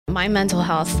My mental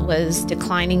health was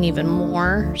declining even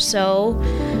more so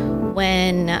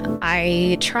when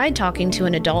I tried talking to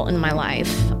an adult in my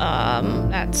life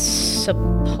that's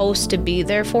supposed to be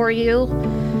there for you.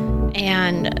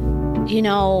 And, you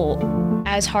know,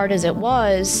 as hard as it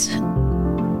was,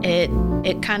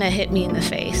 it kind of hit me in the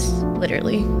face,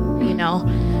 literally, you know,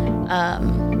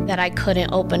 that I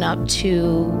couldn't open up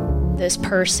to this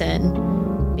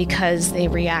person because they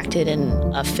reacted in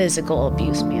a physical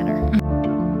abuse manner.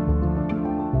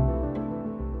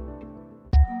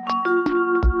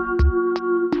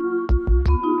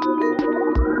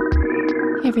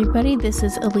 Hey everybody, this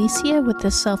is Alicia with the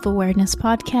Self-Awareness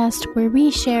Podcast, where we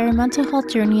share mental health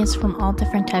journeys from all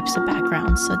different types of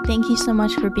backgrounds. So thank you so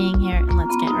much for being here, and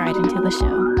let's get right into the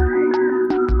show.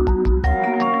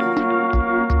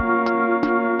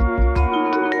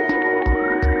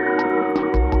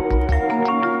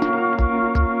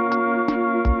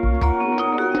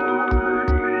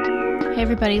 Hey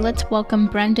everybody, let's welcome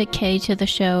Brenda Kay to the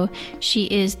show. She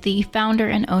is the founder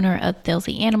and owner of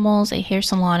Filthy Animals, a hair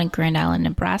salon in Grand Island,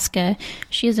 Nebraska.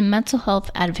 She is a mental health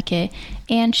advocate,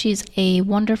 and she's a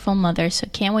wonderful mother, so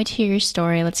can't wait to hear your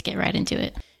story. Let's get right into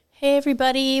it. Hey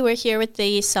everybody, we're here with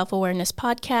the Self-Awareness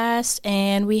Podcast,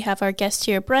 and we have our guest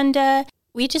here, Brenda.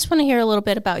 We just want to hear a little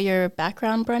bit about your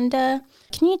background, Brenda.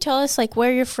 Can you tell us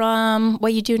where you're from,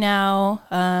 what you do now,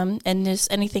 and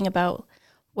just anything about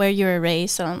where you were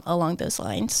raised along those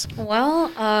lines?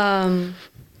 Well,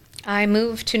 I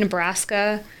moved to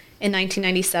Nebraska in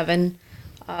 1997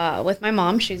 with my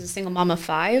mom. She's a single mom of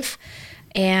 5.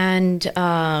 And,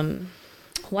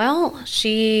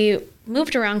 she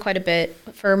moved around quite a bit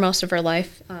for most of her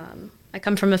life. I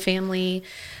come from a family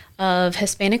of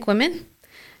Hispanic women,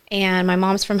 and my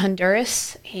mom's from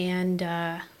Honduras. And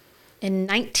in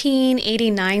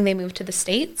 1989, they moved to the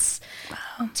States. Wow.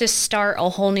 To start a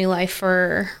whole new life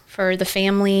for the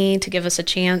family, to give us a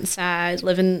chance at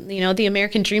living, the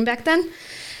American dream back then.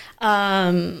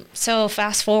 So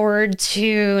fast forward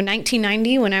to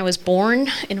 1990 when I was born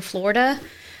in Florida.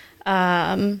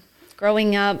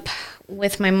 Growing up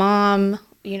with my mom,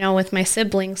 with my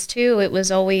siblings too, it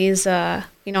was always, I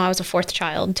was a 4th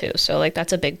child too. So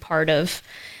that's a big part of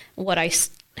what I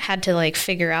had to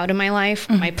figure out in my life,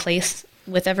 my place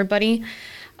with everybody.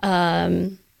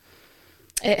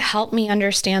 It helped me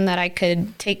understand that I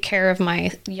could take care of my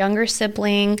younger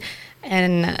sibling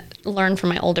and learn from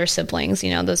my older siblings,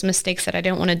 those mistakes that I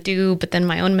didn't want to do, but then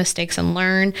my own mistakes and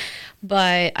learn.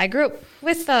 But I grew up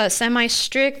with a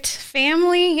semi-strict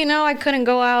family, I couldn't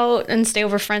go out and stay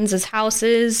over friends'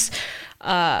 houses.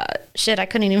 I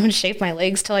couldn't even shave my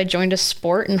legs till I joined a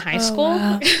sport in high school.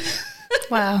 Wow.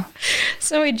 Wow.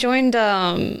 So I joined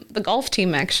the golf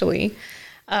team, actually.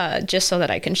 Just so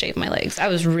that I can shave my legs. I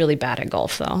was really bad at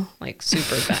golf, though,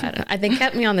 super bad. They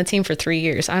kept me on the team for 3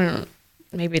 years. I don't know.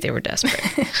 Maybe they were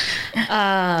desperate.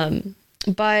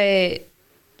 But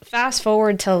fast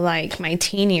forward to my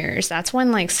teen years, that's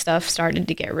when stuff started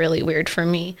to get really weird for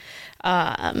me.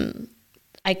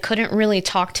 I couldn't really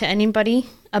talk to anybody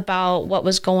about what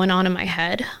was going on in my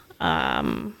head.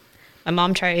 My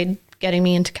mom tried getting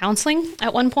me into counseling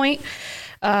at one point.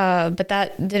 But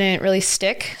that didn't really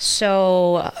stick.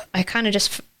 So I kind of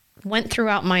just went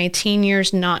throughout my teen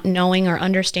years not knowing or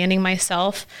understanding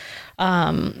myself.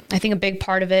 I think a big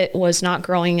part of it was not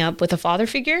growing up with a father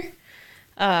figure.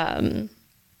 I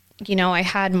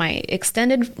had my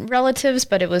extended relatives,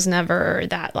 but it was never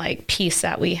that piece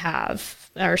that we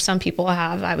have, or some people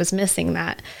have. I was missing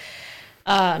that.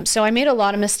 So I made a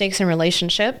lot of mistakes in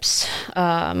relationships.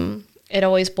 It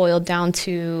always boiled down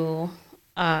to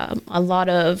a lot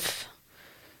of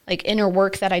inner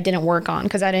work that I didn't work on,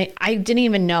 because I didn't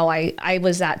even know I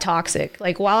was that toxic.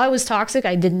 While I was toxic,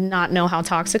 I did not know how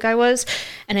toxic I was,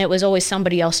 and it was always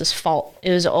somebody else's fault.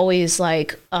 It was always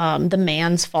the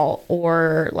man's fault,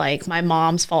 or my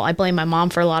mom's fault. I blame my mom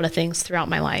for a lot of things throughout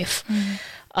my life.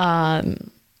 Mm-hmm.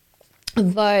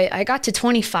 But I got to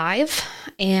 25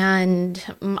 and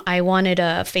I wanted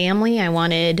a family. I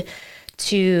wanted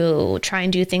to try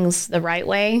and do things the right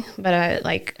way. But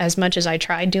as much as I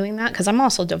tried doing that, because I'm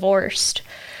also divorced,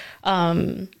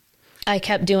 I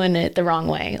kept doing it the wrong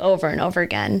way over and over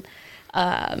again.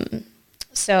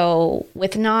 So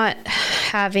with not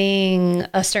having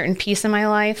a certain piece in my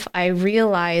life, I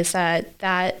realized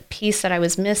that piece that I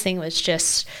was missing was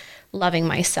just loving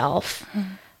myself.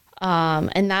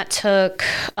 And that took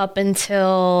up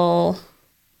until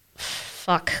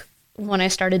when I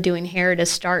started doing hair to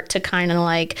start to kind of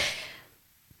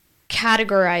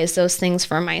categorize those things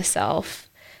for myself,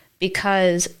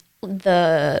 because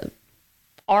the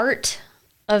art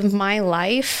of my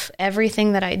life,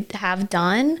 everything that I have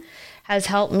done has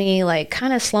helped me like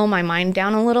kind of slow my mind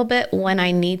down a little bit when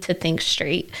I need to think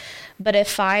straight. But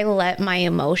if I let my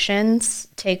emotions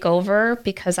take over,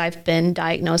 because I've been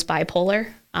diagnosed bipolar,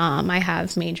 I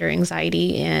have major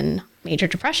anxiety and major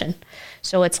depression.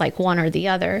 So it's like one or the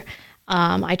other.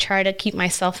 I try to keep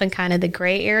myself in kind of the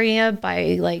gray area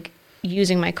by like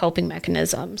using my coping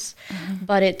mechanisms.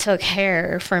 But it took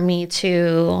hair for me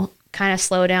to kind of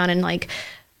slow down and like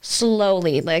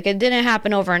slowly, like it didn't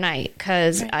happen overnight,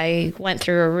 because I went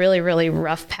through a really, really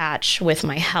rough patch with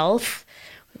my health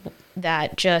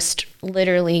that just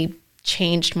literally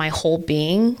changed my whole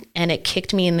being. And it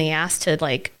kicked me in the ass to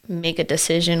like make a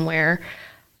decision where,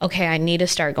 okay, I need to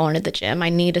start going to the gym. I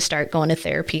need to start going to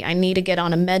therapy. I need to get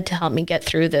on a med to help me get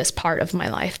through this part of my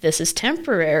life. This is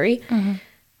temporary,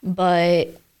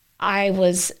 but I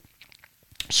was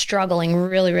struggling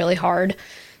really, really hard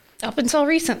up until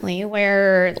recently,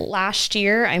 where last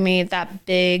year I made that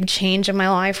big change in my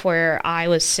life where I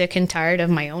was sick and tired of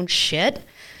my own shit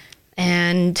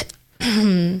and,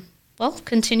 well,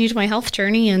 continued my health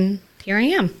journey, and here I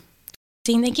am.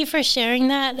 Thank you for sharing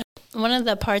that. One of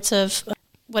the parts of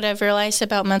what I've realized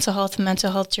about mental health and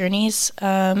mental health journeys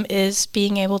is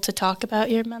being able to talk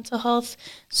about your mental health.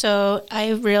 So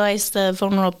I realized the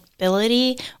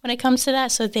vulnerability when it comes to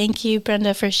that. So thank you,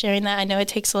 Brenda, for sharing that. I know it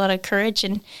takes a lot of courage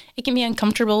and it can be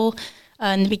uncomfortable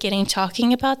in the beginning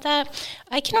talking about that.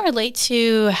 I can relate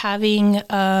to having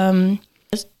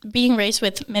being raised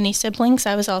with many siblings.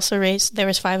 I was also raised, there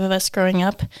was 5 of us growing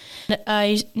up.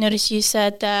 I noticed you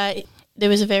said that there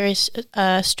was a very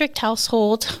strict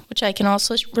household, which I can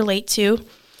also relate to.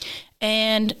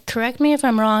 And correct me if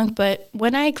I'm wrong, but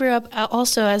when I grew up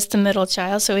also as the middle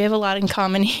child, so we have a lot in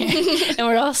common here, and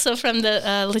we're also from the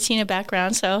Latina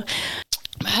background. So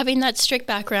having that strict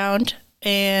background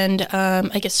and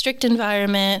like a strict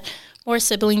environment, more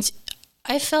siblings,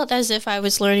 I felt as if I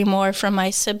was learning more from my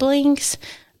siblings,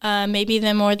 maybe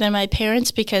more than my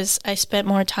parents, because I spent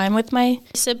more time with my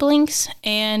siblings.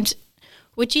 And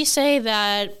would you say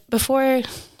that before,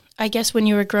 I guess when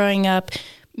you were growing up,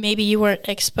 maybe you weren't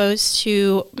exposed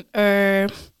to or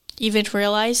even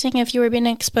realizing if you were being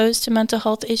exposed to mental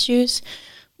health issues?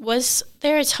 Was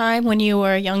there a time when you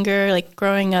were younger, like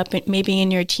growing up, maybe in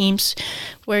your teens,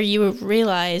 where you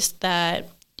realized that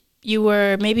you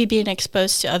were maybe being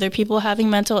exposed to other people having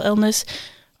mental illness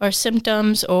or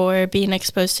symptoms, or being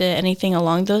exposed to anything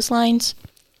along those lines?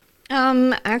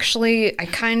 Actually, I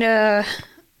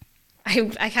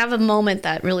have a moment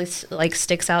that really like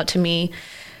sticks out to me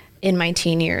in my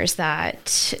teen years,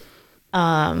 that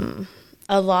a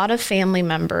lot of family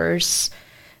members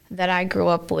that I grew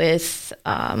up with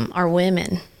are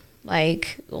women,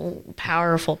 like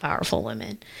powerful, powerful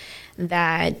women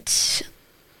that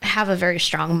have a very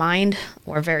strong mind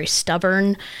or very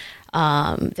stubborn.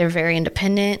 They're very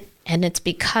independent. And it's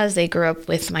because they grew up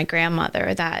with my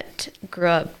grandmother that grew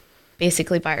up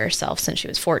basically by herself since she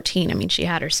was 14. I mean, she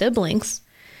had her siblings,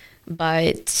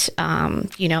 but,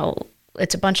 you know,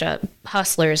 it's a bunch of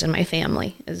hustlers in my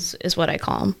family is what I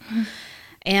call them. Mm-hmm.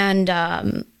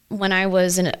 And when I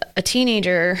was a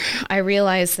teenager, I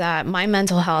realized that my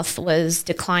mental health was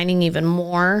declining even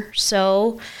more.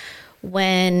 So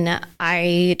when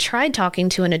I tried talking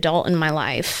to an adult in my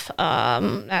life,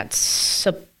 that's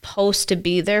supposed to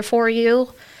be there for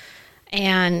you.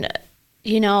 And,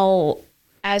 you know,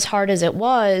 as hard as it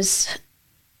was,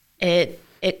 it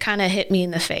kind of hit me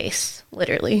in the face,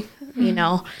 literally, mm-hmm. you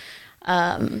know,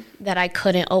 that I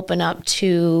couldn't open up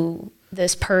to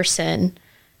this person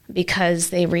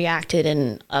because they reacted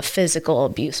in a physical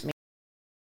abuse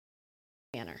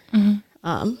manner.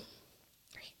 Mm-hmm.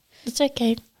 It's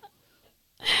okay.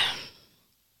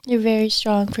 You're very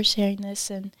strong for sharing this,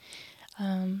 and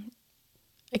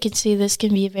I can see this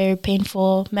can be a very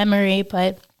painful memory,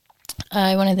 but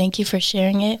I want to thank you for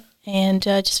sharing it, and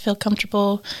just feel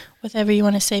comfortable with whatever you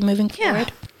want to say moving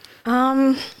forward.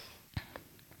 Gosh,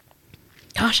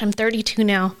 I'm 32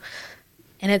 now,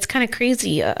 and it's kind of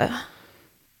crazy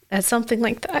that something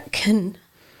like that can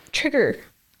trigger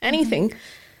anything.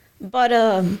 Mm-hmm.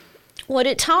 But what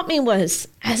it taught me was,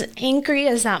 as angry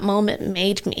as that moment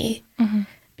made me, mm-hmm.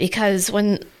 because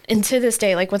and to this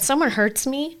day, like when someone hurts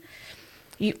me,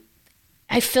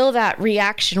 I feel that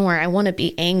reaction where I want to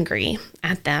be angry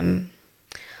at them.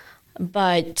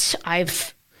 But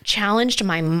I've challenged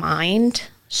my mind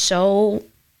so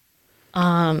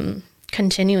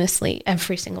continuously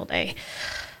every single day.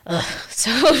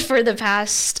 So for the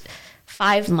past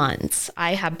 5 months,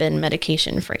 I have been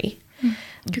medication free.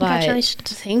 Congratulations.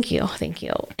 But thank you.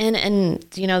 And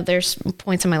you know, there's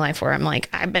points in my life where I'm like,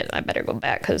 I better go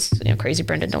back because, you know, crazy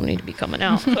Brenda don't need to be coming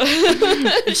out.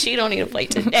 She don't need to play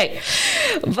today.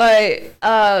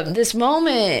 But this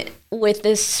moment with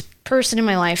this person in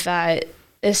my life that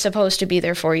is supposed to be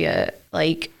there for you,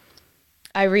 like,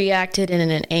 I reacted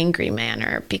in an angry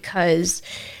manner because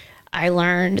I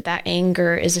learned that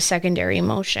anger is a secondary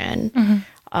emotion.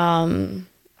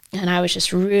 And I was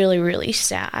just really, really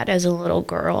sad as a little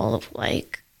girl of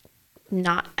like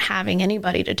not having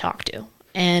anybody to talk to.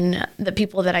 And the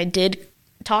people that I did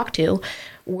talk to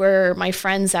were my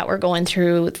friends that were going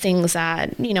through things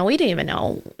that, you know, we didn't even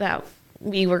know that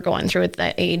we were going through at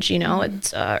that age. You know,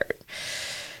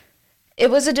 it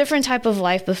was a different type of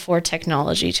life before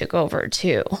technology took over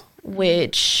too,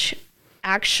 which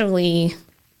actually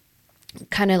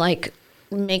kind of like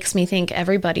makes me think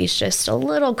everybody's just a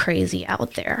little crazy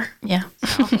out there. Yeah.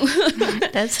 So.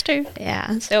 That's true.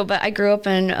 Yeah. So, but I grew up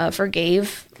and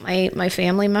forgave my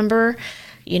family member,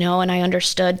 you know, and I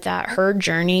understood that her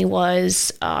journey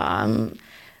was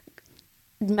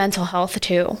mental health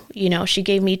too. You know, she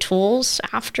gave me tools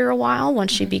after a while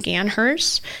once she began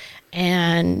hers.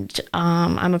 And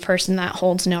I'm a person that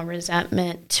holds no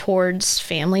resentment towards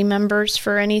family members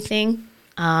for anything,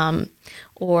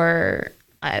 or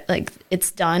like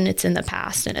it's done, it's in the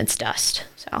past, and it's dust.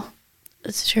 So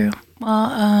that's true. Well,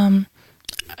 I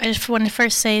just want to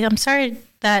first say I'm sorry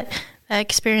that that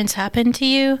experience happened to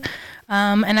you.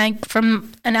 And I,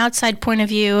 from an outside point of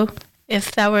view,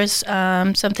 if that was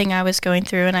something I was going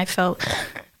through, and I felt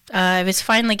I was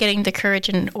finally getting the courage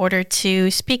in order to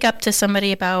speak up to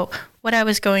somebody about what I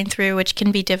was going through, which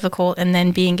can be difficult, and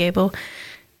then being able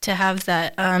to have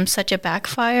that such a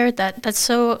backfire, that's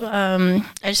so, I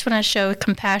just want to show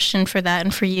compassion for that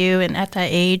and for you and at that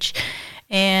age,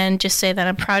 and just say that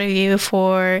I'm proud of you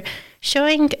for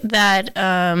showing that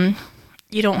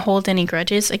you don't hold any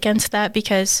grudges against that,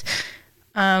 because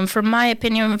from my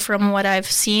opinion, from what I've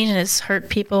seen, is hurt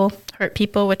people,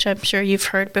 which I'm sure you've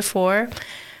heard before.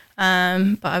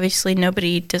 But obviously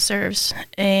nobody deserves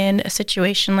in a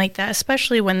situation like that,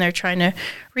 especially when they're trying to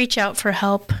reach out for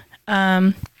help.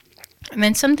 And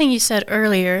then something you said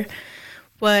earlier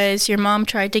was your mom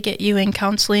tried to get you in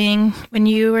counseling when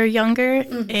you were younger.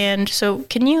 Mm-hmm. And so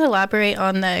can you elaborate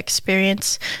on the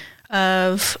experience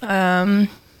of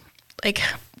like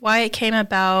why it came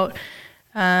about,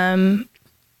 why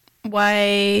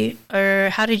or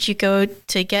how did you go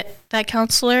to get that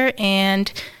counselor,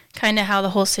 and kind of how the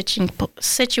whole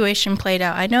situation played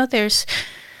out? I know there's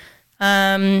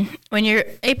when you're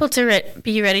able to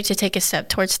be ready to take a step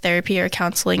towards therapy or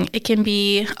counseling, it can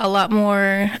be a lot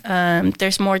more,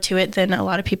 there's more to it than a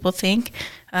lot of people think.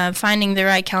 Finding the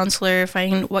right counselor,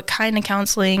 finding what kind of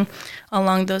counseling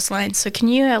along those lines. So can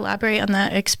you elaborate on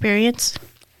that experience?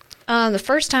 The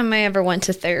first time I ever went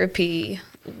to therapy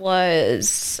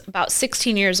was about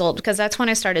 16 years old, because that's when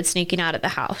I started sneaking out of the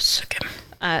house. Okay.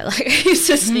 Like I used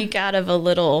to sneak out of a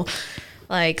little,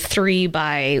 like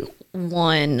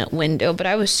 3x1 window, but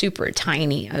I was super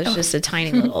tiny. I was just a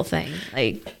tiny little thing.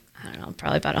 Like, I don't know,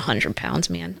 probably about 100 pounds,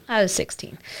 man. I was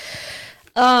 16.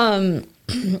 So,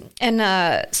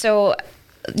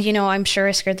 you know, I'm sure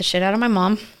I scared the shit out of my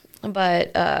mom,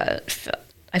 but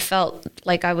I felt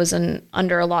like I was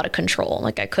under a lot of control.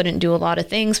 Like I couldn't do a lot of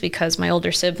things because my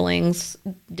older siblings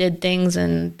did things,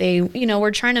 and they, you know,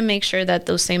 were trying to make sure that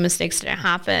those same mistakes didn't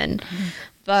happen. Mm-hmm.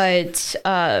 But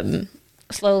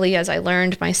slowly, as I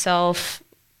learned myself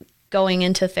going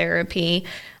into therapy,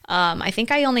 I think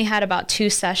I only had about 2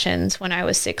 sessions when I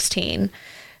was 16,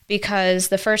 because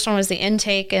the first one was the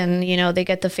intake, and, you know, they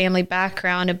get the family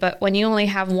background. But when you only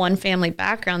have one family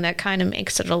background, that kind of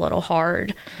makes it a little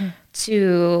hard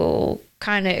to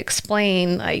kind of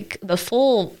explain like the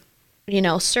full, you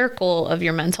know, circle of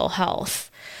your mental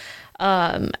health.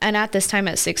 And at this time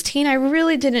at 16, I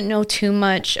really didn't know too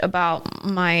much about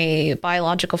my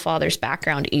biological father's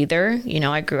background either. You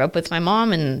know, I grew up with my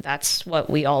mom, and that's what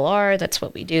we all are. That's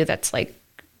what we do. That's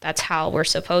how we're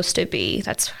supposed to be.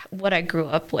 That's what I grew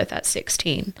up with at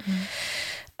 16.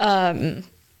 Mm-hmm.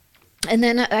 And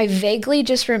then I vaguely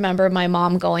just remember my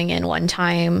mom going in one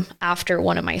time after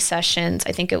one of my sessions.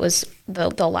 I think it was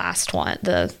the last one,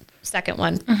 the second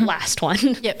one, mm-hmm. last one.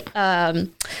 Yep.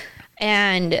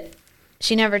 And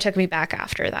she never took me back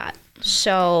after that.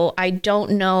 So I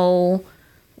don't know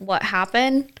what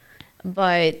happened,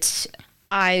 but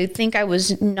I think I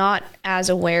was not as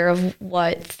aware of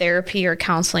what therapy or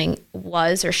counseling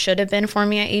was or should have been for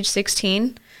me at age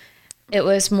 16. It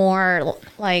was more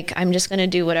like, I'm just going to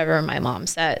do whatever my mom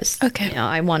says. Okay. You know,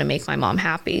 I want to make my mom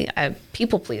happy. I'm a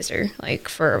people pleaser, like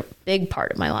for a big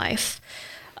part of my life.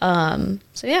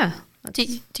 So yeah.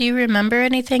 Do you remember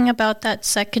anything about that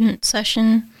second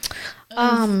session?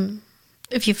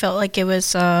 If you felt like it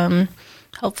was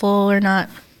helpful or not?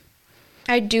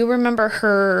 I do remember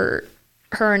her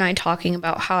and I talking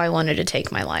about how I wanted to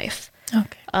take my life.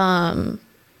 Okay.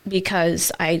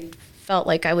 Because I felt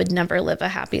like I would never live a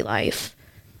happy life.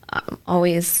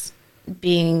 Always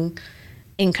being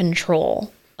in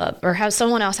control or have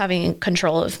someone else having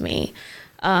control of me.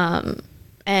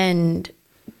 And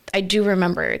I do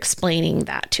remember explaining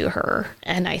that to her.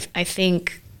 And I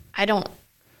think I don't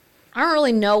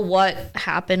really know what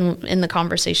happened in the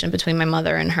conversation between my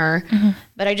mother and her,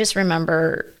 but I just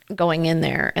remember going in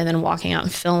there and then walking out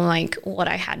and feeling like what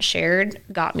I had shared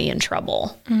got me in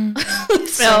trouble.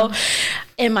 So,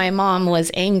 and my mom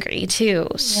was angry too.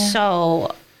 Yeah.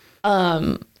 So,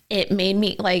 it made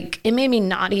me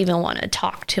not even want to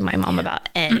talk to my mom about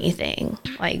anything.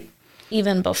 Like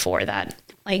even before that,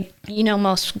 like, you know,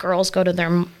 most girls go to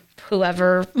their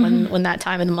whoever when that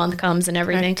time of the month comes and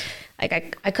everything. Right.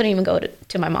 Like I couldn't even go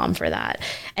to my mom for that.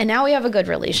 And now we have a good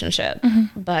relationship,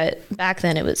 but back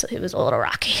then it was a little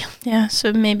rocky. Yeah.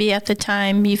 So maybe at the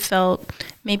time you felt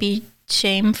maybe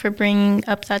shame for bringing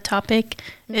up that topic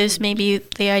is maybe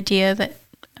the idea that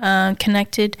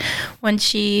connected when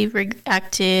she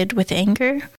reacted with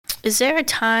anger. Is there a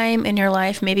time in your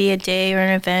life, maybe a day or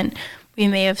an event, we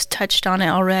may have touched on it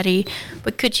already,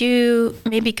 but could you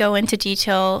maybe go into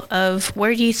detail of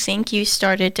where do you think you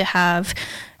started to have,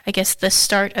 I guess, the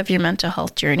start of your mental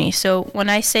health journey? So when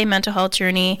I say mental health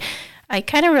journey, I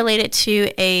kind of relate it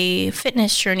to a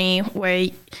fitness journey where,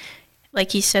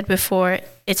 like you said before,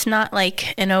 it's not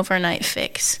like an overnight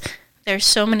fix. There's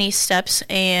so many steps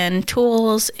and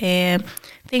tools and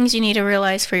things you need to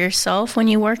realize for yourself when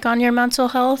you work on your mental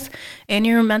health and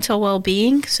your mental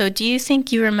well-being. So do you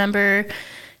think you remember,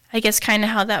 I guess, kind of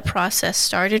how that process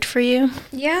started for you?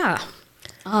 Yeah.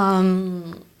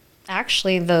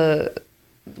 Actually,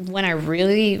 when I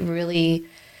really, really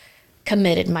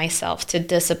committed myself to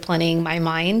disciplining my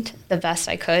mind the best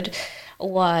I could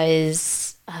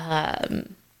was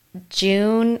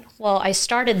June. Well, I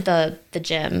started the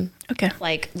gym. Okay.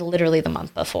 Like literally the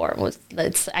month before.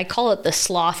 I call it the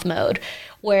sloth mode,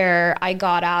 where I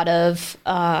got out of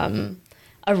a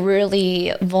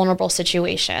really vulnerable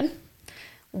situation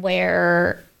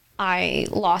where I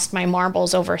lost my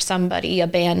marbles over somebody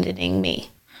abandoning me,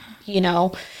 you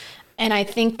know? And I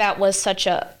think that was such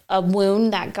a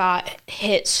wound that got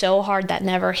hit so hard that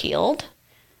never healed,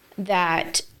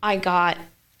 that I got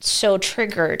so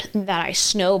triggered that I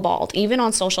snowballed, even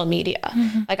on social media.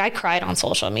 Like I cried on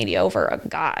social media over a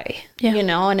guy, you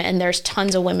know, and there's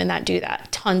tons of women that do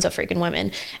that, tons of freaking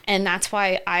women. And that's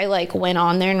why I like went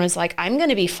on there and was like, I'm going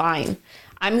to be fine.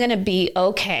 I'm going to be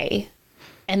okay.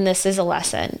 And this is a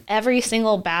lesson. Every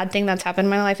single bad thing that's happened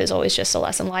in my life is always just a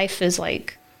lesson. Life is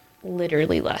like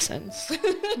literally lessons.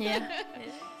 Yeah.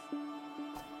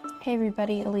 Hey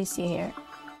everybody, Alicia here.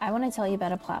 I want to tell you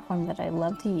about a platform that I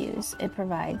love to use. It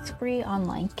provides free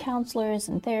online counselors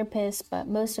and therapists, but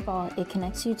most of all, it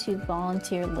connects you to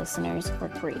volunteer listeners for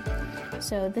free.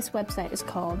 So this website is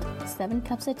called 7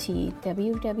 Cups of Tea,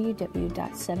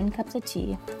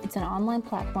 www.7cupsoftea. It's an online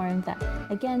platform that,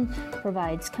 again,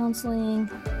 provides counseling,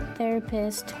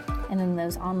 therapist, and then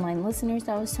those online listeners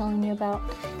that I was telling you about.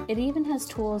 It even has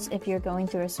tools if you're going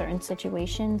through a certain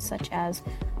situation, such as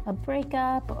a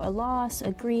breakup, a loss, a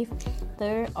grief.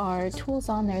 There are tools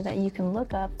on there that you can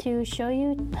look up to show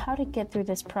you how to get through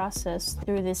this process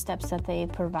through the steps that they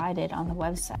provided on the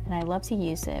website. And I love to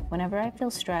use it. Whenever I feel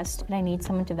stressed and I need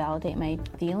someone to validate my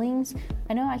feelings,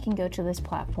 I know I can go to this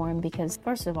platform because,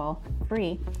 first of all,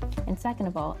 free, and second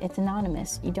of all, it's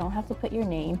anonymous. You don't have to put your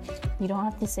name. You don't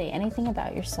have to say anything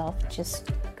about yourself. Just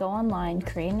go online,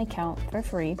 create an account for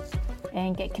free,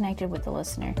 and get connected with the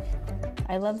listener.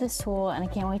 I love this tool and I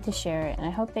can't wait to share it, and I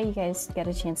hope that you guys get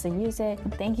a chance to use it.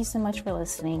 Thank you so much for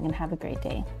listening and have a great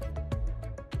day.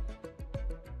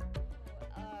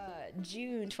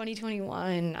 June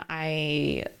 2021,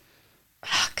 I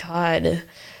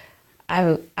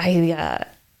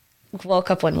woke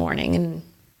up one morning and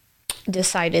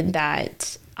decided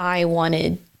that I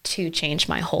wanted to change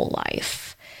my whole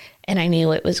life, and I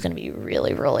knew it was going to be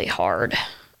really, really hard.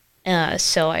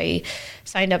 So I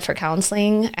signed up for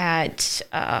counseling at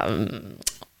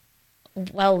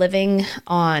Living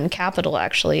on Capitol,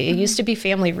 actually. It used to be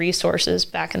Family Resources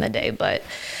back in the day, but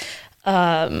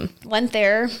went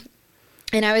there,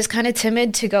 and I was kind of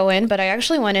timid to go in, but I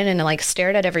actually went in and like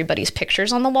stared at everybody's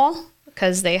pictures on the wall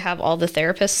because they have all the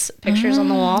therapists' pictures on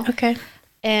the wall. Okay.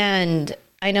 And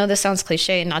I know this sounds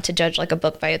cliche and not to judge like a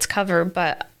book by its cover,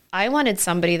 but I wanted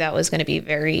somebody that was going to be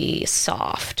very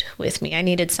soft with me. I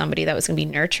needed somebody that was going to be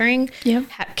nurturing,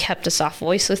 kept a soft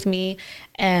voice with me.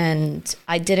 And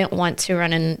I didn't want to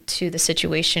run into the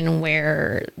situation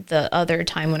where the other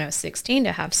time when I was 16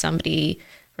 to have somebody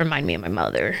remind me of my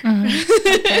mother.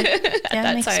 Okay. Yeah,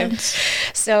 that makes time. sense.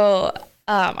 So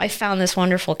I found this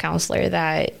wonderful counselor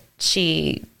that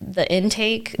the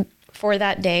intake for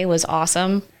that day was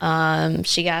awesome.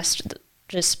 She asked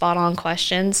just spot on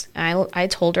questions. And I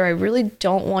told her I really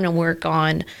don't want to work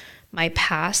on my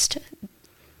past.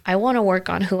 I want to work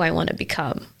on who I want to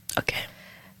become. Okay.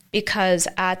 Because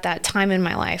at that time in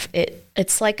my life,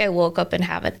 it's like I woke up and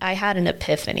I had an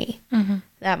epiphany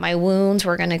that my wounds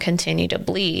were going to continue to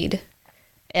bleed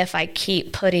if I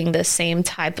keep putting the same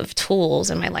type of tools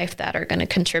in my life that are going to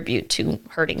contribute to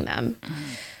hurting them.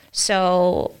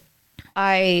 So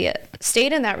I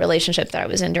stayed in that relationship that I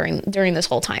was in during this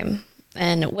whole time.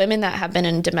 And women that have been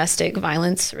in domestic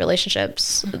violence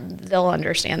relationships, they'll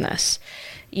understand this.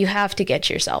 You have to get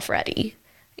yourself ready,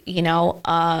 you know?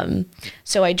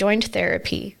 So I joined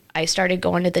therapy. I started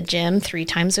going to the gym 3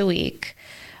 times a week.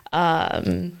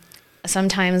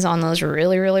 Sometimes on those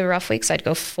really, really rough weeks, I'd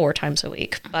go 4 times a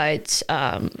week. But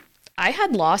I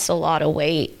had lost a lot of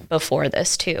weight before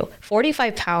this too,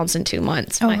 45 pounds in 2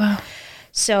 months. Oh, wow.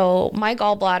 So my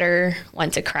gallbladder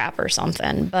went to crap or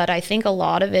something, but I think a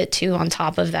lot of it too, on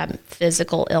top of that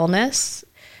physical illness,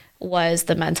 was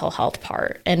the mental health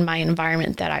part and my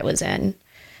environment that I was in.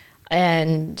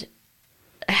 And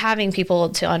having people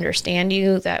to understand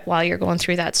you that while you're going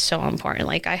through that's so important.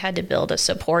 Like I had to build a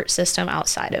support system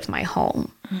outside of my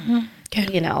home,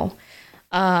 you know,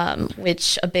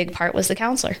 which a big part was the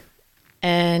counselor.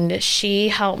 And she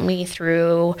helped me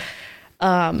through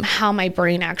how my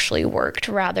brain actually worked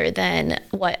rather than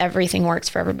what everything works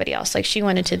for everybody else. Like she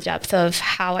went into depth of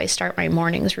how I start my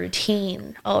mornings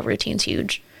routine. Oh, routine's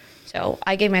huge. So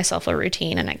I gave myself a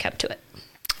routine and I kept to it.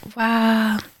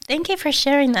 Wow. Thank you for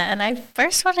sharing that. And I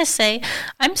first want to say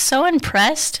I'm so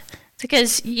impressed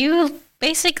because you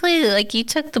basically, like, you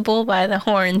took the bull by the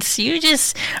horns. You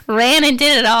just ran and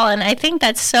did it all. And I think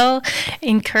that's so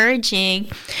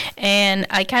encouraging. And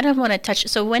I kind of want to touch.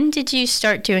 So when did you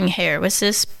start doing hair? Was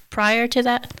this prior to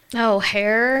that? Oh,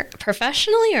 hair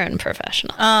professionally or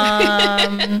unprofessional?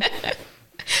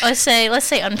 Let's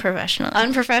say unprofessional.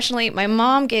 Unprofessionally, my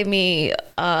mom gave me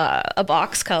a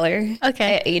box color at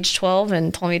age 12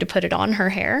 and told me to put it on her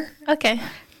hair. Okay.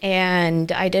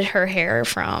 And I did her hair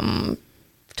from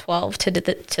 12 to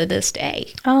this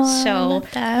day. Oh, so I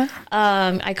love that.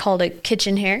 I called it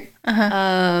kitchen hair.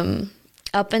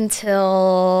 Up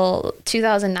until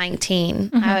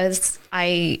 2019,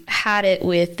 I had it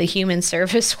with the human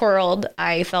service world.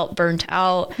 I felt burnt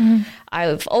out.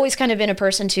 I've always kind of been a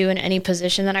person too, in any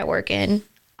position that I work in.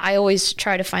 I always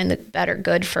try to find the better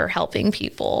good for helping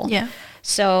people. Yeah.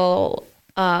 So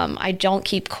I don't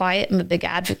keep quiet. I'm a big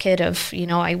advocate of,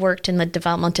 I worked in the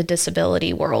developmental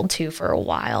disability world too for a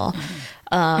while.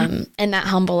 And that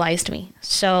humbleized me.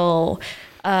 So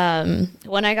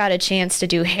when I got a chance to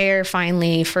do hair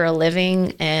finally for a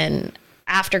living and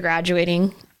after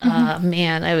graduating,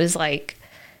 man, I was like,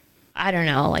 I don't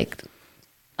know, like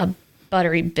a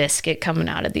buttery biscuit coming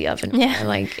out of the oven. Yeah.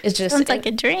 Like it's just sounds like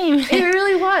a dream. It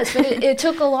really was, but it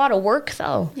took a lot of work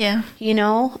though. Yeah.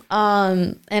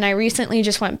 And I recently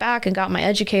just went back and got my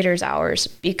educator's hours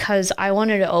because I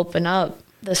wanted to open up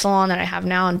the salon that I have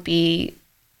now and be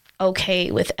okay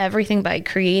with everything by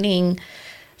creating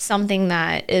something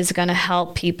that is going to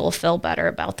help people feel better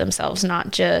about themselves,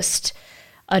 not just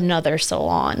another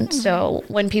salon. So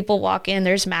when people walk in,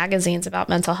 there's magazines about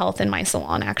mental health in my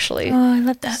salon, actually. Oh, I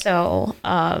love that. So,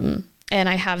 and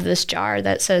I have this jar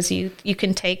that says you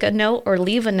can take a note or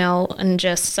leave a note and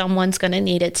just someone's going to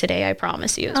need it today. I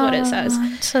promise you is what it says.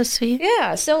 So sweet.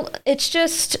 Yeah. So it's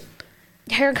just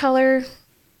hair color,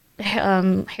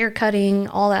 hair cutting,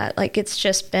 all that. Like it's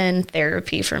just been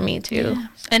therapy for me too. Yeah.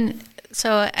 And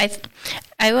so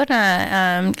I want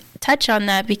to touch on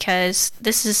that because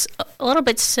this is a little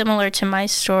bit similar to my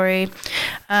story.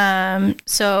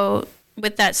 So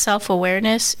with that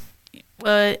self-awareness,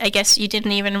 I guess you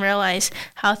didn't even realize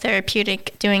how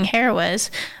therapeutic doing hair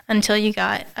was until you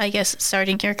got, I guess,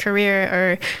 starting your career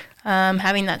or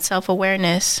having that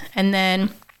self-awareness. And then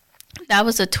that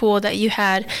was a tool that you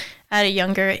had at a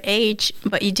younger age,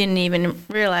 but you didn't even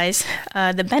realize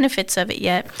the benefits of it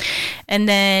yet. And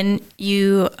then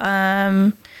you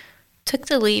took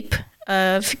the leap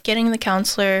of getting the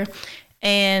counselor.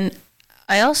 And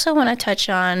I also want to touch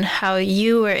on how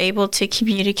you were able to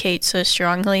communicate so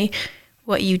strongly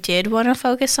what you did want to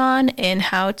focus on and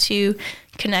how to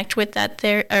connect with that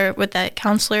with that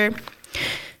counselor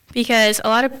because a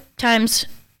lot of times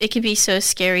it can be so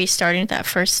scary starting that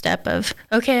first step of,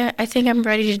 okay, I think I'm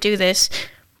ready to do this,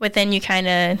 but then you kind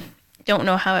of don't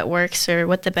know how it works or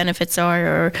what the benefits are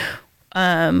or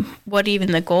what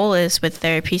even the goal is with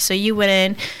therapy. So you went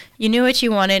in, you knew what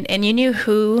you wanted, and you knew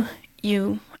who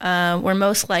you were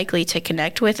most likely to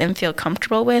connect with and feel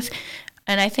comfortable with.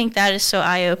 And I think that is so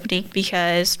eye-opening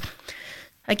because,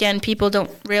 again, people don't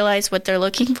realize what they're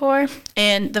looking for.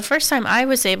 And the first time I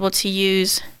was able to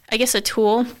use, I guess, a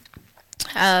tool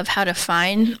of how to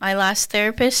find my last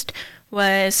therapist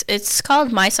it's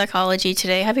called My Psychology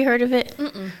Today. Have you heard of it?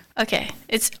 Mm-mm. Okay.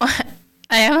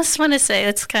 I almost want to say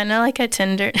it's kind of like a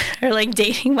Tinder or like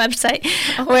dating website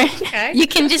where you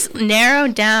can just narrow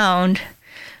down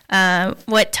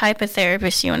what type of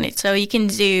therapist you want. So you can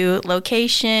do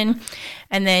location,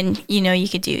 and then, you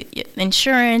could do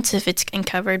insurance if it's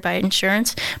covered by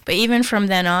insurance. But even from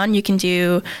then on, you can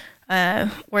do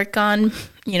work on,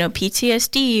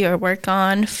 PTSD or work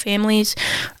on families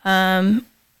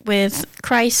with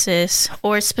crisis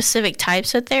or specific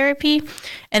types of therapy.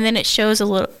 And then it shows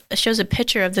a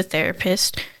picture of the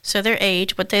therapist, so their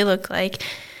age, what they look like,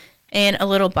 and a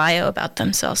little bio about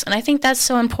themselves. And I think that's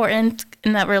so important,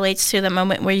 and that relates to the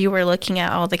moment where you were looking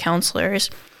at all the counselors,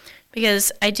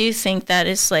 because I do think that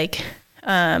is like,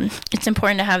 it's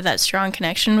important to have that strong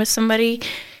connection with somebody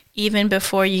even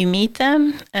before you meet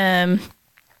them.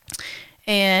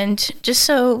 And just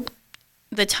so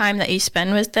the time that you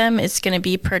spend with them is going to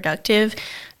be productive,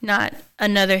 not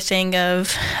another thing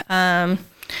of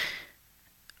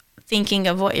thinking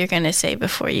of what you're going to say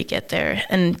before you get there,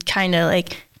 and kind of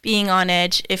like being on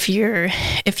edge if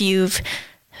you've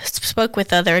spoke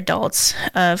with other adults,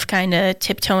 of kind of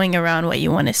tiptoeing around what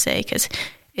you want to say, because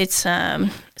it's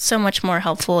so much more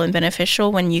helpful and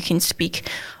beneficial when you can speak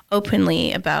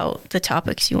openly about the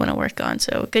topics you want to work on.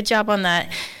 So good job on that.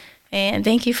 And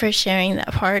thank you for sharing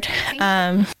that part.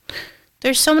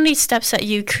 There's so many steps that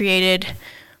you created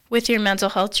with your mental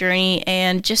health journey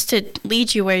and just to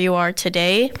lead you where you are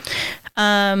today.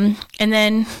 And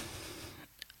then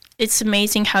it's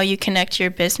amazing how you connect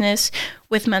your business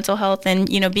with mental health and,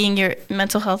 being your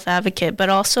mental health advocate, but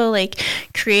also like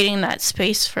creating that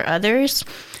space for others.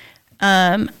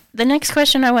 The next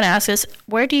question I want to ask is,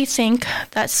 where do you think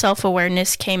that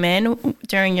self-awareness came in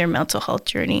during your mental health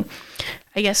journey?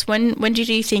 I guess when did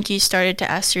you think you started to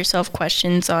ask yourself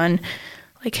questions on,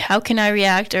 like, how can I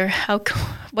react, or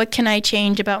what can I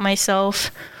change about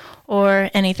myself, or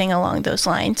anything along those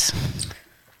lines?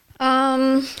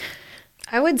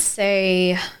 I would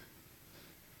say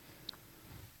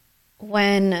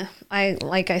when I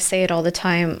say it all the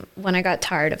time, when I got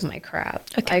tired of my crap.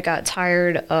 Okay. I got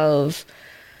tired of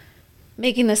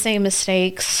making the same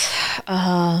mistakes,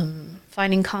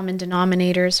 finding common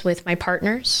denominators with my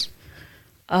partners,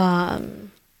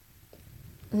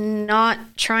 not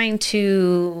trying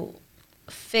to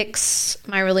fix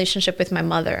my relationship with my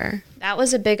mother. That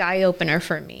was a big eye-opener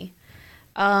for me,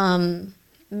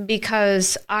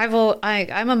 because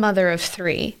I'm a mother of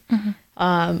three.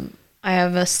 Mm-hmm. I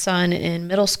have a son in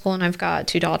middle school, and I've got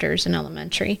two daughters in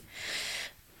elementary.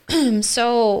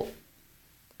 So,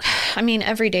 I mean,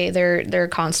 every day they're a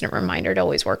constant reminder to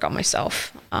always work on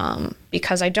myself,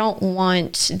 because I don't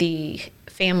want the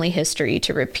family history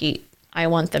to repeat. I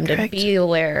want them to be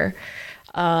aware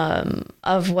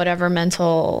of whatever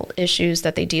mental issues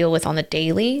that they deal with on the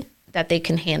daily, that they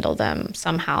can handle them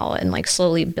somehow and like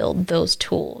slowly build those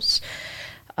tools.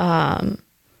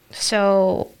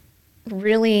 So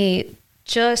really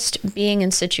just being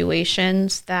in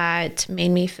situations that made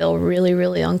me feel really,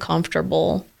 really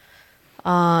uncomfortable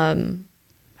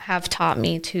have taught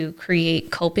me to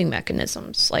create coping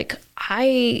mechanisms. Like,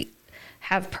 I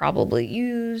have probably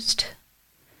used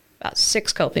about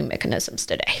 6 coping mechanisms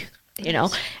today,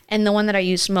 and the one that I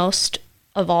use most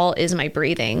of all is my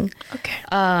breathing.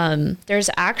 Okay. There's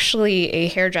actually a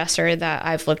hairdresser that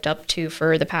I've looked up to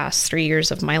for the past 3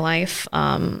 years of my life.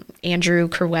 Andrew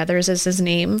Carruthers is his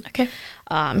name. Okay.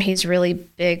 He's really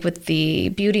big with the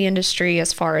beauty industry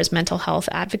as far as mental health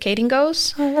advocating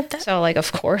goes. Oh, I love that. So, like,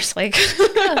 of course, like,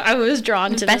 I was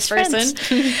drawn to Best this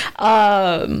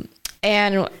person.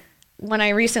 And when I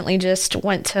recently just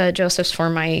went to Joseph's for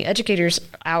my educator's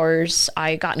hours,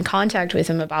 I got in contact with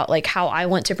him about like how I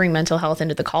want to bring mental health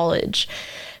into the college.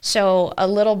 So a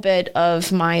little bit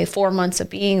of my 4 months of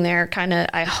being there kind of,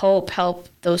 I hope, help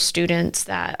those students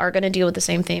that are going to deal with the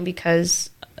same thing,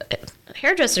 because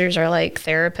hairdressers are like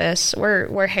therapists.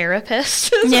 We're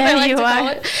hairipists. Yeah, you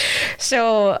are.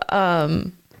 So,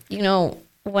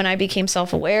 when I became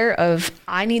self-aware of,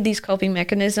 I need these coping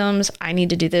mechanisms, I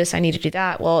need to do this, I need to do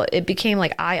that. Well, it became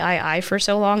like I for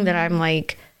so long that I'm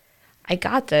like, I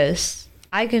got this.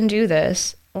 I can do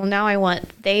this. Well, now I want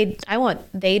them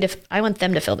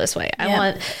to feel this way. I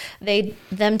want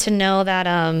them to know that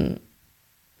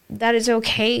that it's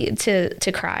okay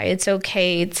to cry. It's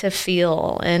okay to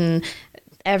feel, and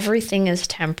everything is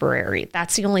temporary.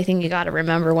 That's the only thing you got to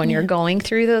remember when you're going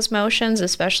through those motions,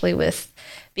 especially with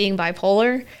being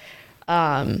bipolar.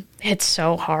 It's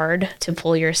so hard to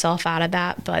pull yourself out of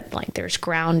that, but like there's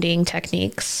grounding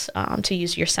techniques to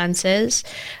use your senses.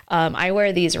 I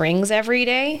wear these rings every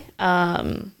day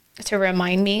to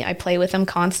remind me. I play with them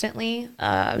constantly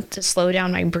to slow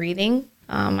down my breathing.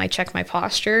 I check my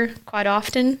posture quite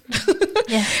often,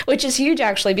 which is huge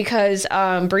actually, because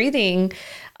breathing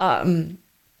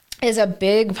is a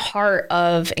big part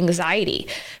of anxiety.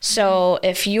 So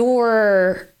if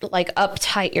you're like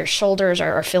uptight, your shoulders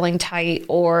are feeling tight,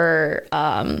 or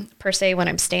per se when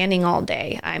I'm standing all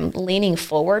day, I'm leaning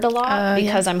forward a lot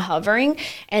because I'm hovering,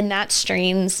 and that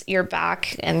strains your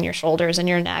back and your shoulders and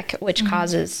your neck, which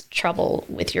causes trouble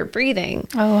with your breathing.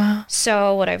 Oh, wow.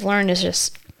 So what I've learned is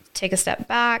just take a step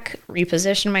back,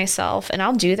 reposition myself, and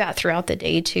I'll do that throughout the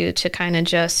day too, to kind of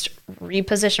just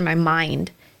reposition my mind.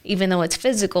 Even though it's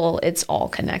physical, it's all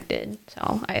connected.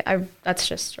 So I that's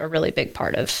just a really big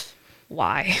part of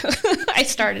why I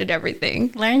started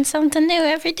everything. Learn something new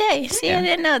every day. See, I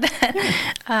didn't know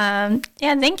that.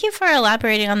 Thank you for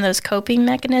elaborating on those coping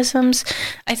mechanisms.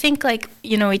 I think, like,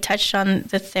 we touched on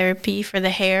the therapy for the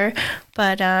hair,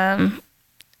 but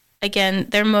again,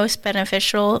 they're most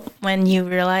beneficial when you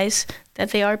realize that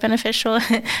they are beneficial,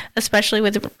 especially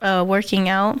with working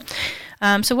out.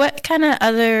 So what kind of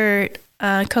other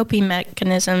coping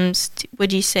mechanisms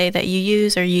would you say that you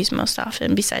use or use most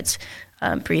often besides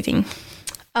breathing?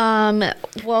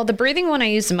 Well, the breathing one I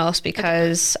use the most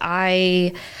because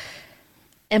I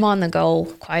am on the go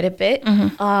quite a bit.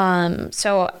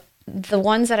 So the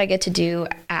ones that I get to do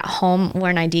at home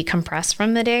when I decompress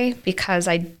from the day, because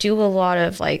I do a lot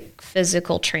of like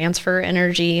physical transfer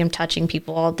energy. I'm touching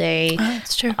people all day. Oh,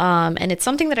 that's true. And it's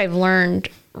something that I've learned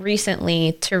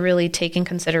recently to really take in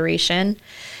consideration,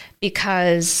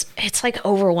 because it's like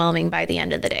overwhelming by the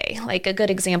end of the day. Like a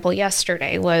good example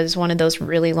yesterday was one of those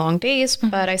really long days,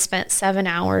 but I spent 7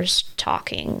 hours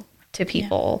talking to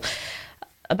people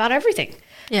about everything.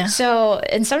 Yeah. So,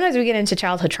 and sometimes we get into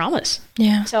childhood traumas.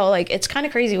 Yeah. So like, it's kind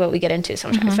of crazy what we get into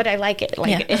sometimes, but I like it.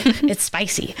 Like it's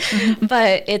spicy,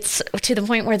 but it's to the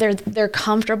point where they're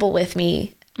comfortable with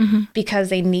me because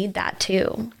they need that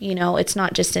too. It's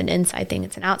not just an inside thing,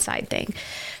 it's an outside thing.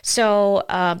 So,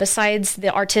 besides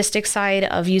the artistic side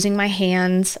of using my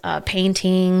hands,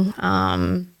 painting,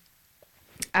 I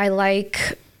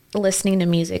like listening to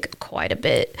music quite a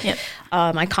bit. Yep.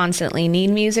 I constantly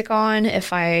need music on.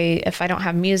 If I don't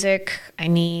have music, I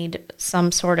need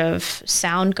some sort of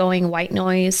sound going, white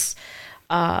noise.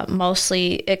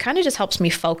 Mostly it kind of just helps me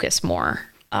focus more,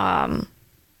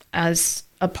 as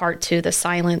a part to the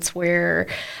silence where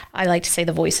I like to say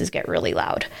the voices get really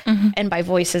loud. And by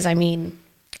voices, I mean,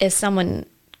 is someone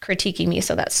critiquing me,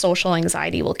 so that social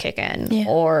anxiety will kick in.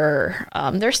 Or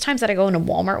there's times that I go into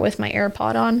Walmart with my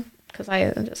AirPod on, because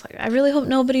I'm just like, I really hope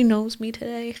nobody knows me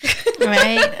today.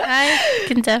 Right. I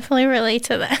can definitely relate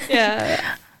to that.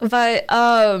 Yeah. But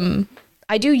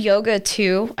I do yoga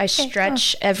too. I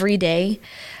stretch every day.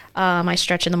 I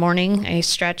stretch in the morning. I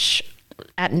stretch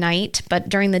at night, but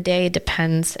during the day, it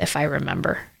depends if I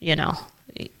remember,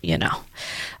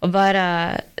 but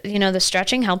the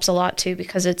stretching helps a lot too,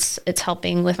 because it's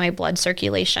helping with my blood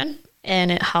circulation,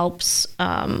 and it helps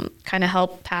kind of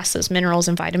help pass those minerals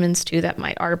and vitamins too that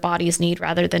our bodies need,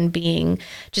 rather than being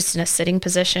just in a sitting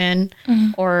position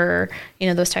or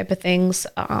those type of things.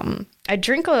 I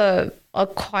drink a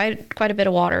quite a bit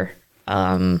of water.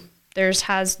 There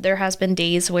has been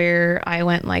days where I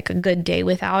went like a good day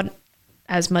without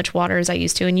as much water as I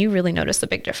used to, and you really notice the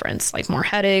big difference, like more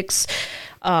headaches,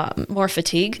 more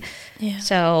fatigue. Yeah.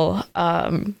 So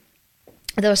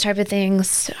those type of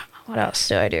things. What else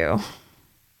do I do?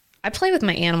 I play with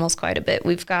my animals quite a bit.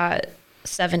 We've got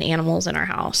 7 animals in our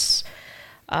house.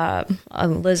 A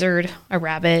lizard, a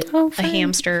rabbit, a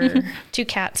hamster, 2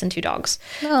 cats, and 2 dogs.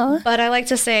 Oh. But I like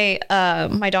to say,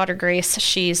 my daughter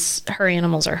Grace, her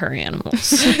animals are her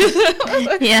animals.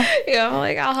 Yeah. I'm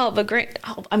like, I'll help, but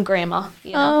I'm grandma.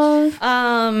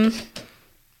 Oh.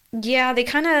 Yeah, they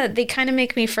kind of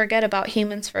make me forget about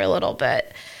humans for a little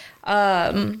bit.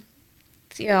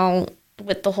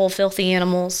 With the whole filthy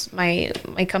animals, my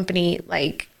company,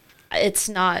 like, it's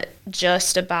not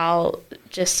just about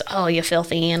you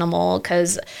filthy animal,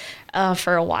 because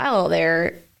for a while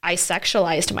there I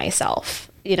sexualized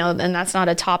myself, you know, and that's not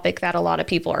a topic that a lot of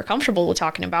people are comfortable with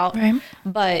talking about. Right.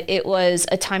 But it was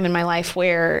a time in my life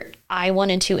where I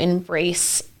wanted to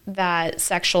embrace that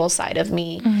sexual side of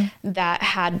me that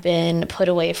had been put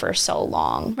away for so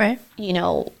long. Right. You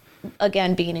know,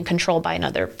 again, being in control by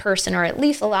another person, or at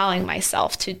least allowing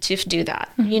myself to do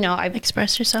that. You know, I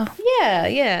Express yourself.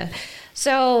 Yeah.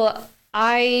 So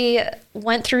I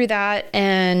went through that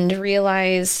and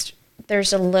realized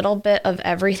there's a little bit of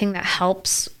everything that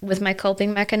helps with my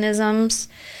coping mechanisms.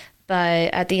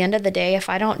 But at the end of the day, if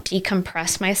I don't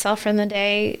decompress myself from the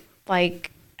day,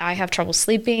 like I have trouble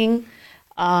sleeping.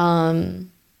 I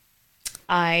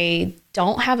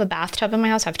don't have a bathtub in my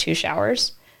house. I have 2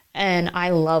 showers. And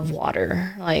I love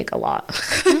water, like, a lot.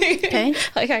 Okay.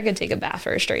 Like, I could take a bath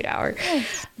for a straight hour.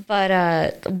 Nice.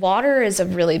 But water is a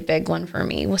really big one for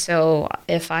me. So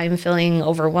if I'm feeling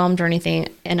overwhelmed or anything,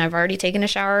 and I've already taken a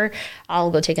shower,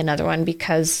 I'll go take another one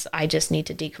because I just need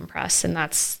to decompress. And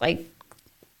that's, like,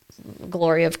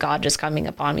 glory of God just coming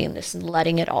upon me and just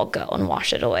letting it all go and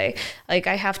wash it away. Like,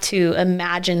 I have to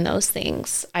imagine those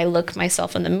things. I look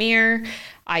myself in the mirror.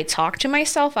 I talk to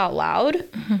myself out loud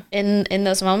in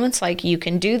those moments, like, you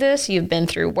can do this. You've been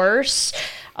through worse.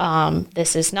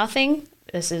 This is nothing.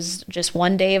 This is just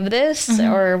one day of this,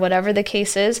 or whatever the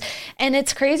case is. And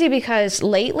it's crazy because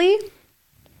lately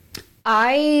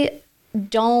I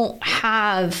don't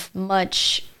have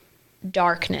much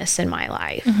darkness in my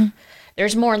life.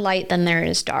 There's more light than there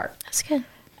is dark. That's good.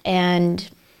 And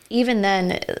even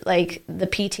then, like, the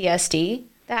PTSD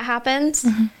that happens,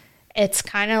 it's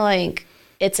kind of like,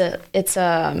 it's a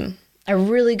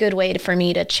really good way for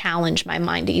me to challenge my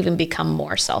mind to even become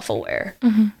more self-aware.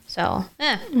 So,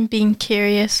 Being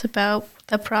curious about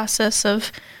the process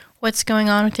of what's going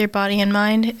on with your body and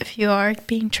mind if you are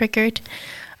being triggered.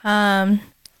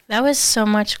 That was so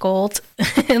much gold.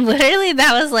 Literally,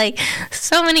 that was like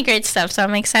so many great stuff. So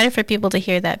I'm excited for people to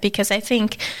hear that, because I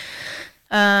think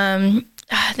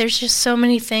there's just so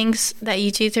many things that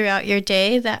you do throughout your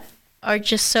day that are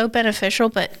just so beneficial,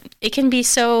 but it can be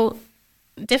so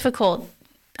difficult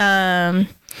to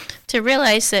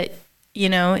realize that, you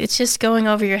know, it's just going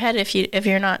over your head if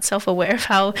you're not self-aware of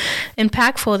how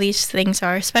impactful these things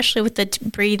are, especially with the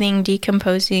breathing,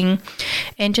 decomposing,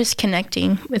 and just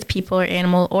connecting with people or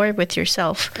animal or with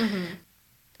yourself.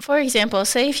 For example,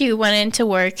 say if you went into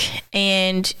work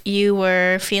and you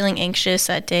were feeling anxious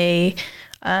that day,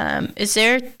 is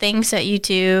there things that you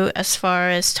do as far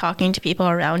as talking to people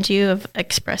around you, of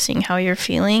expressing how you're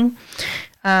feeling?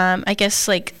 I guess,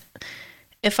 like,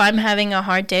 if I'm having a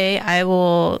hard day, I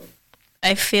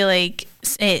feel like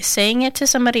saying it to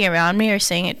somebody around me, or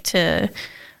saying it to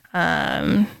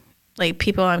like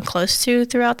people I'm close to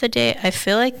throughout the day, I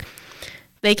feel like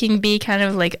they can be kind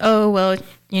of like, oh, well,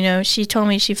 you know, she told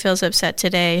me she feels upset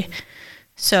today.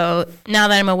 So now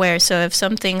that I'm aware, so if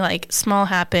something like small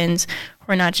happens,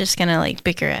 we're not just gonna like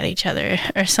bicker at each other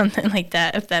or something like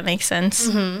that, if that makes sense.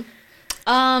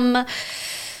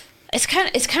 It's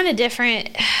kind of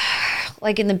different.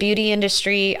 Like, in the beauty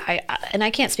industry, I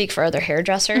can't speak for other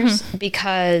hairdressers,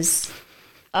 because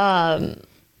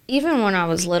even when I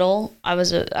was little, I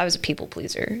was a people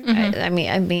pleaser. I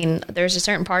mean, there's a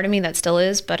certain part of me that still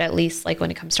is, but at least, like,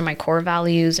 when it comes to my core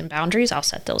values and boundaries, I'll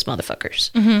set those motherfuckers.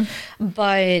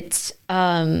 But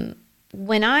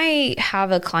when I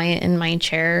have a client in my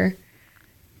chair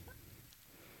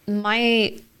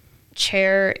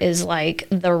is like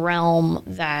the realm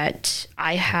that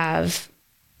I have,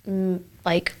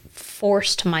 like,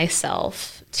 forced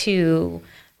myself to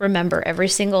remember every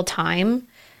single time.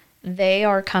 They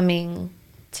are coming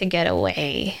to get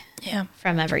away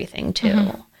from everything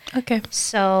too. Okay.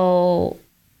 So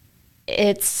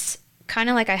it's kind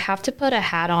of like I have to put a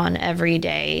hat on every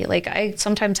day. Like, I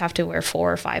sometimes have to wear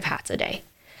 4 or 5 hats a day,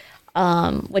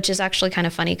 which is actually kind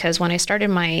of funny, because when I started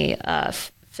my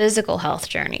physical health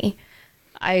journey,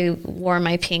 I wore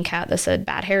my pink hat that said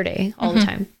bad hair day all the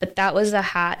time. But that was the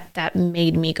hat that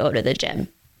made me go to the gym,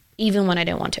 even when I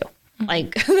didn't want to.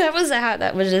 Like, that was the hat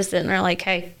that was just sitting there like,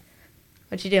 hey,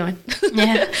 what you doing?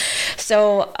 Yeah.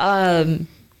 So how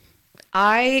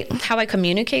I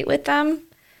communicate with them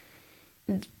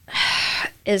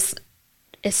is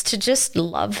to just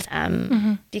love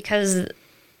them, because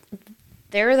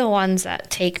they're the ones that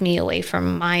take me away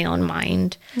from my own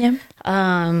mind. Yeah.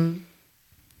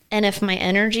 And if my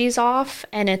energy's off,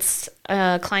 and it's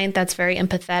a client that's very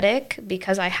empathetic,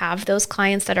 because I have those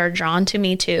clients that are drawn to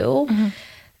me too,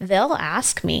 they'll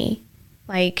ask me,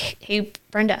 like, hey,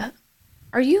 Brenda,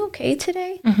 are you okay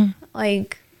today?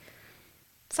 Like,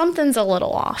 something's a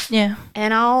little off. Yeah.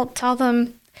 And I'll tell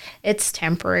them it's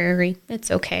temporary.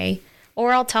 It's okay.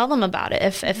 Or I'll tell them about it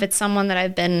if it's someone that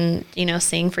I've been,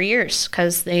 seeing for years,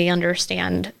 because they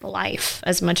understand life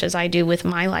as much as I do with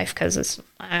my life, because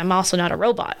I'm also not a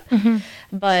robot.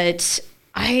 But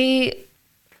I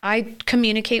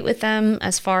communicate with them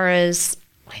as far as,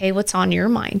 hey, what's on your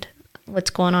mind? What's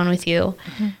going on with you?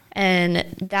 And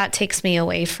that takes me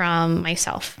away from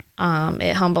myself.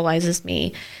 It humbleizes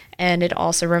me. And it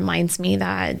also reminds me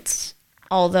that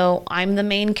although I'm the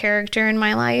main character in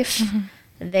my life,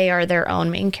 they are their own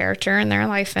main character in their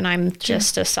life, and I'm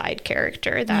just a side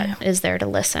character that is there to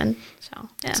listen. So,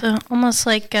 yeah. So almost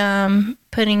like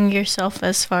putting yourself,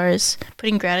 as far as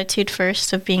putting gratitude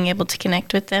first of being able to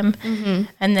connect with them.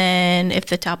 And then if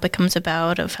the topic comes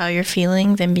about of how you're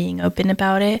feeling, then being open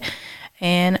about it.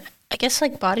 And I guess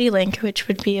like body language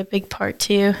would be a big part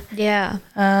too. Yeah.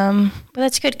 But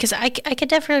that's good, because I could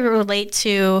definitely relate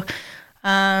to,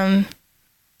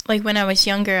 like when I was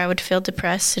younger, I would feel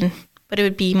depressed, but it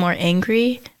would be more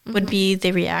angry would be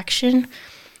the reaction.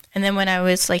 And then when I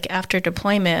was like after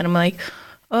deployment, I'm like,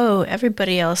 oh,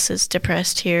 everybody else is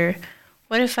depressed here.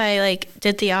 What if I like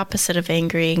did the opposite of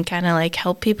angry and kind of like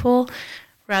help people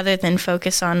rather than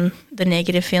focus on the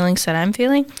negative feelings that I'm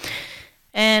feeling?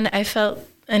 And I felt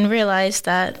and realized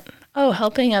that, oh,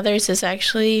 helping others is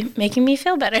actually making me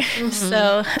feel better.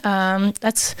 So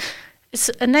it's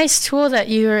a nice tool that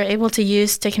you are able to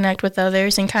use to connect with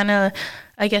others and kind of,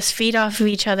 I guess, feed off of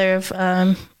each other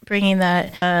of bringing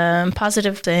that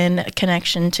positive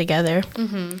connection together.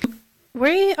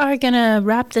 We are going to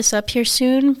wrap this up here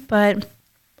soon, but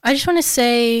I just want to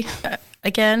say,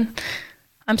 again,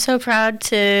 I'm so proud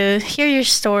to hear your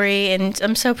story, and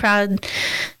I'm so proud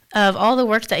of all the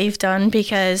work that you've done,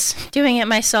 because doing it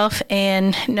myself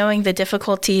and knowing the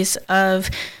difficulties of,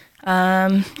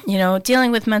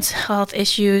 dealing with mental health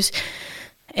issues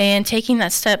and taking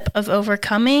that step of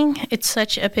overcoming, it's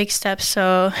such a big step.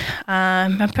 So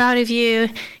I'm proud of you.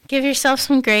 Give yourself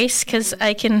some grace, because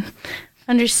I can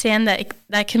understand that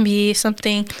that can be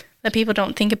something that people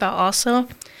don't think about also,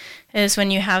 is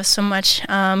when you have so much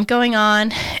going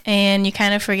on and you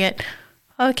kind of forget,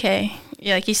 okay,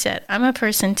 like you said, I'm a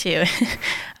person too.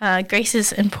 Grace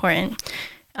is important.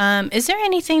 Is there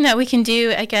anything that we can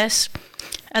do, I guess,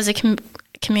 as a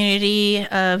community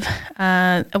of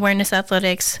awareness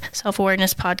athletics,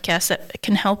 self-awareness podcasts that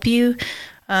can help you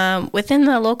within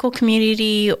the local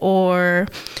community, or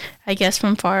I guess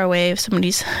from far away if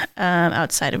somebody's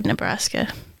outside of Nebraska?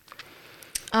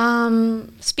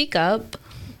 Speak up,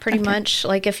 pretty much.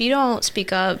 Like if you don't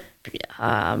speak up,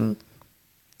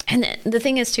 and the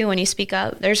thing is too, when you speak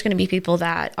up, there's going to be people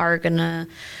that are going to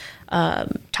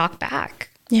talk back.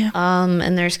 Yeah.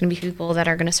 And there's going to be people that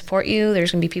are going to support you.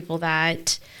 There's going to be people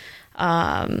that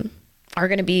are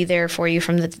going to be there for you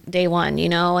from the day one,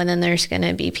 and then there's going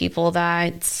to be people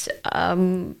that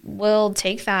will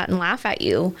take that and laugh at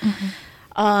you.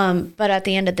 But at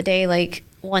the end of the day, like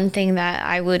one thing that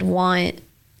I would want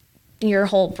your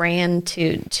whole brand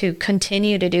to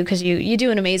continue to do, because you do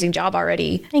an amazing job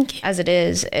already. Thank you. As it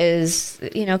is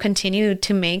continue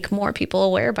to make more people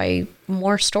aware by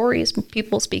more stories,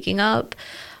 people speaking up,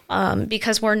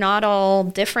 because we're not all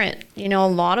different. A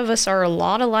lot of us are a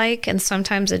lot alike, and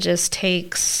sometimes it just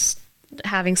takes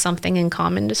having something in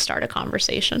common to start a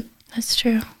conversation. That's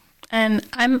true. And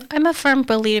I'm a firm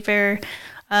believer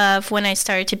of, when I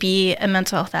started to be a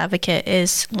mental health advocate,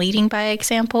 is leading by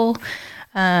example.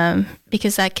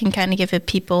 Because that can kind of give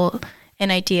people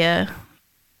an idea,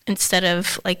 instead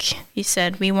of, like you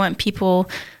said, we want people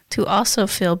to also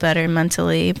feel better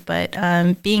mentally, but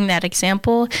being that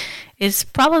example is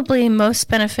probably most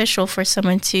beneficial for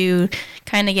someone to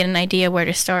kind of get an idea where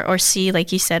to start, or see,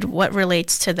 like you said, what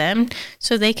relates to them,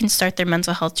 so they can start their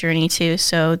mental health journey too.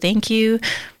 So thank you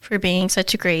for being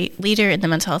such a great leader in the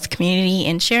mental health community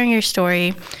and sharing your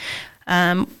story.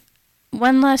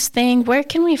 One last thing, where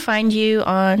can we find you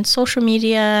on social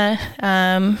media,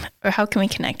 or how can we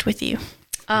connect with you?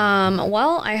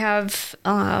 Well, I have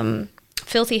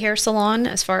Filthy Hair Salon,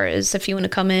 as far as if you want to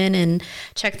come in and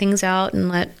check things out and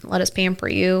let us pamper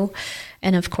you,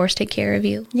 and of course take care of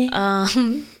you. Yeah.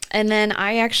 And then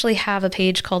I actually have a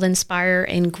page called Inspire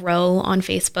and Grow on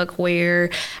Facebook,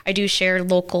 where I do share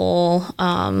local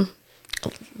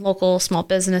small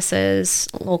businesses,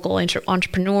 local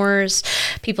entrepreneurs,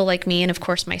 people like me, and of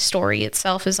course my story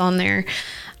itself is on there.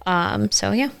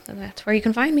 So yeah, that's where you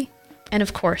can find me. And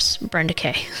of course, Brenda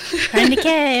Kay. Brenda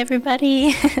Kay,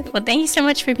 everybody. Well, thank you so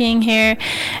much for being here.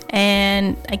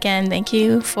 And again, thank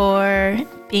you for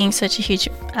being such a huge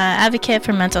advocate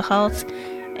for mental health.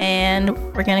 And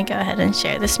we're going to go ahead and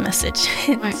share this message.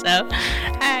 So, all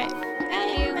right.